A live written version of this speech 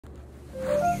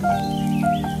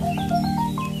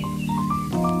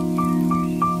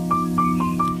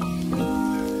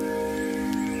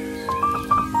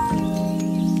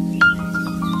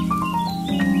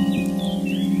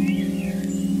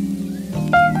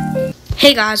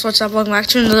Hey guys, what's up? Welcome back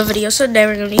to another video. So today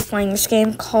we're going to be playing this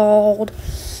game called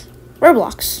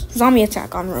Roblox. Zombie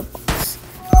Attack on Roblox.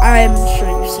 I'm sure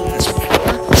you've seen this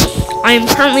before. I am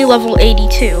currently level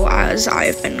 82 as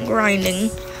I've been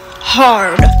grinding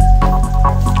hard. I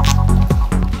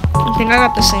think I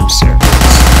got the same server.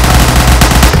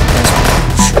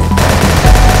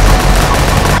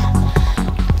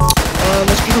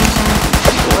 Let's become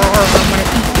I'm going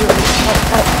to eat you.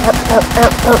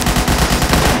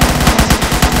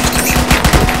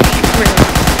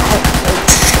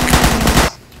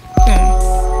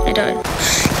 I died.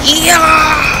 Yeah,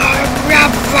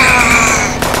 I'm gonna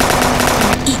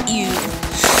eat you.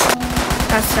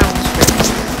 That sounds really bad.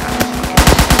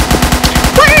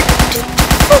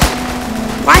 What?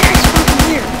 Why did I spawn in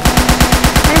here?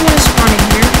 I don't want to spawn in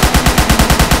here.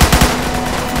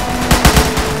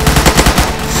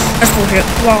 That's bullshit.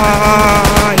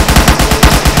 Why?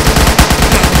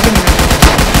 No, give me that.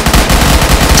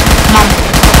 Mom.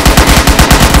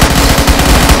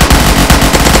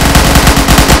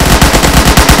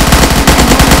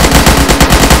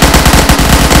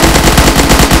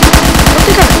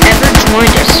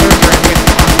 Joined a server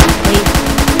and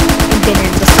been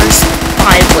in the first 5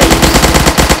 waves.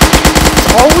 It's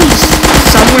always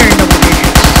somewhere in double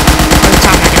digits by the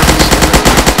time I count the server.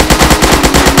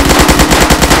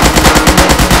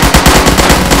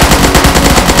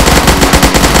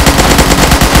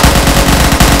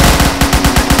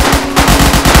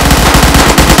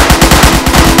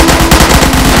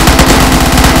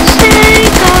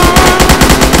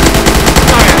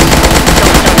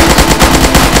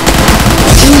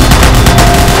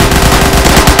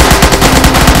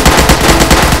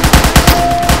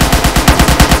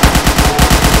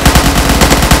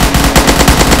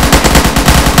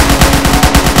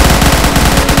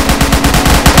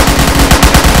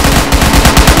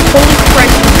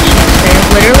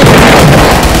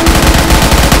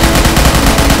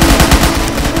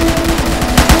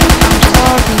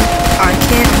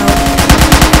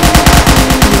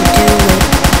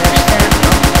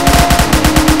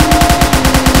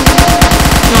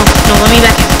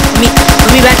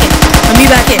 Let me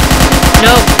back in.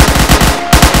 No.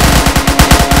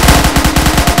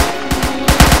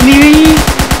 Me.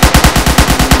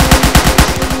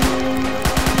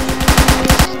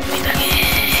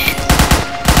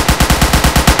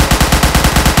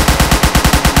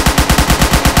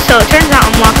 So it turns out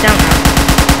I'm locked down now.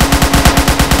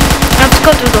 I have to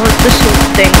go through this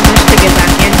whole thing just to get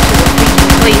back into the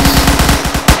freaking place.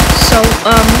 So,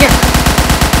 yeah.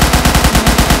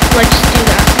 Let's do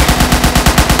that.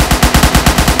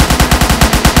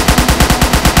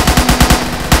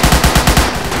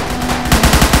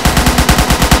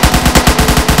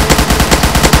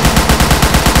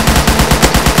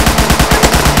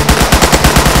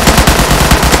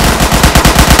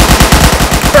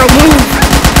 Bro, move!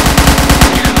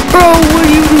 Bro, what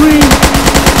are you doing?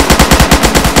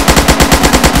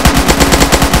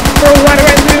 Bro, why do I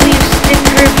literally stick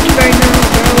drift right now,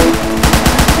 bro?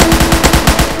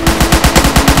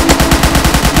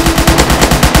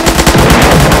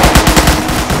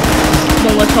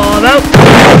 Molotov out.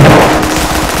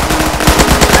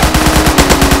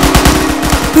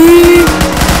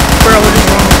 Bro, what is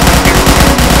wrong?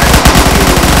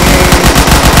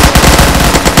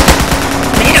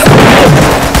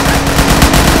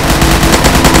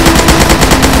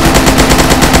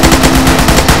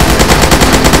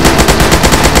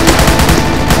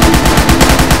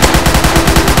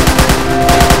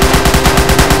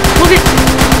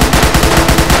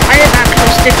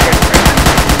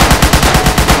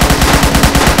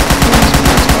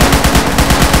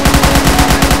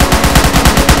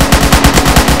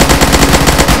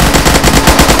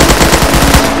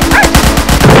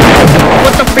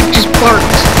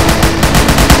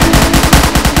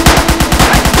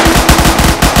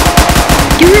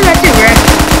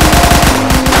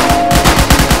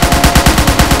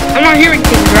 I'm not hearing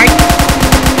things, right?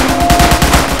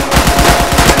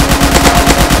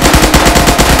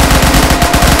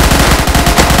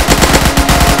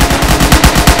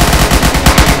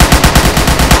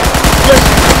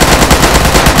 Listen,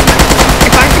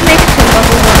 if I can make it to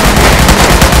level 100,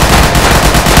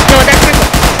 no, that's my goal.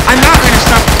 I'm not gonna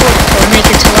stop recording until I make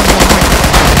it to level 100.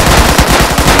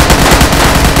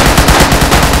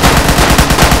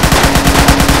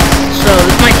 So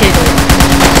this might take a while.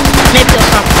 Maybe I'll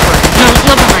stop recording. No,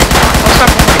 level 9. I'll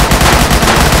stop recording.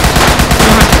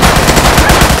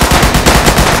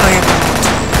 Oh yeah.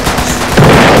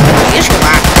 Just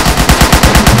relax.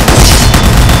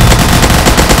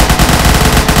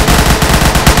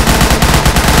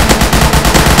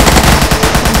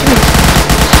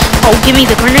 Oh, give me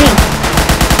the grenade.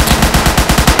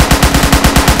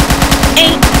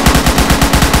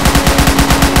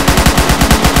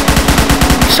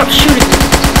 Stop shooting.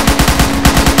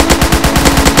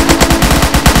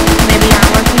 Maybe I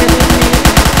want to get with me.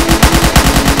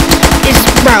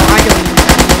 Bro, I don't even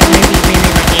know. Maybe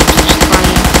my game's just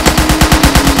funny.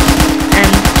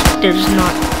 And there's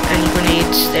not any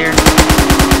grenades there.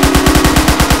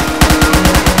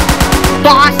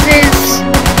 Bosses!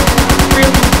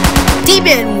 Really?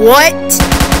 Demon, what?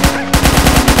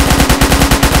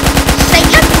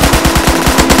 Satan?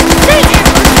 Satan,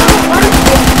 what's up, buddy?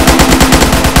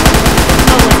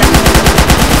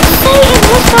 Satan,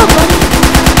 what's up, buddy?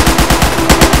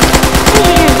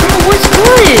 Satan, bro, what's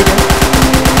good?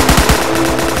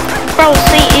 Bro,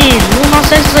 Satan, Lil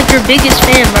Nas X is like your biggest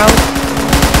fan, bro.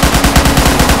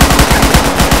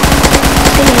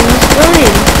 Satan, what's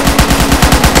good?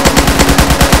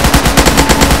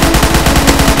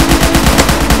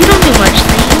 You don't do much,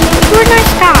 Satan. You're a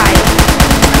nice guy.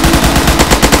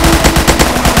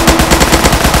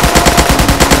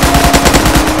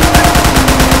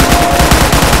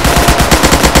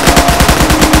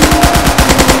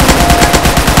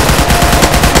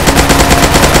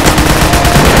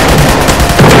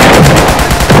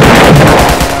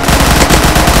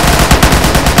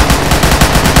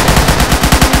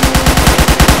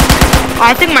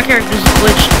 I think my character's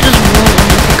glitched. Just won't let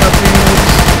me pick up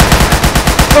grenades.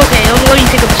 Okay, I'll let you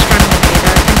pick up a stun grenade.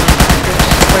 I think my character's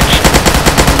glitched.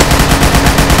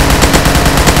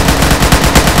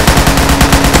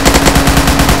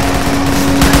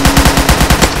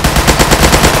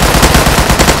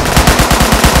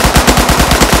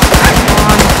 Come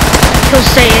on. Kill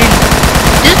Satan.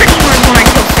 This video is when I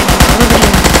kill Satan. The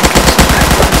video is when I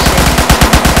kill Satan.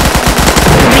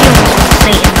 The video is when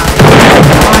Satan dies.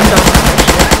 Come on, don't.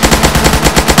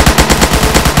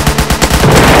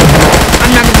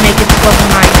 I'm not gonna make it to level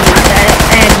 9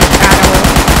 and at all.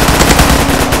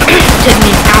 It took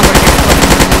me an hour to get to level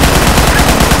 9.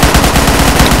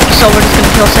 So we're just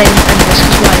gonna kill Satan and this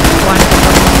is why I want to get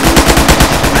level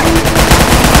 9.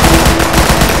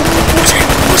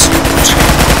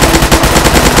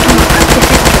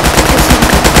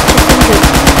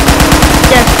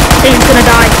 Yes, Satan's gonna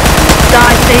die.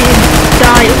 Die, Satan.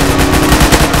 Die.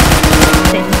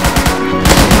 Satan.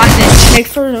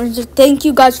 Thank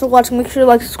you guys for watching. Make sure to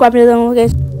like, subscribe, and hit the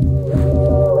notification.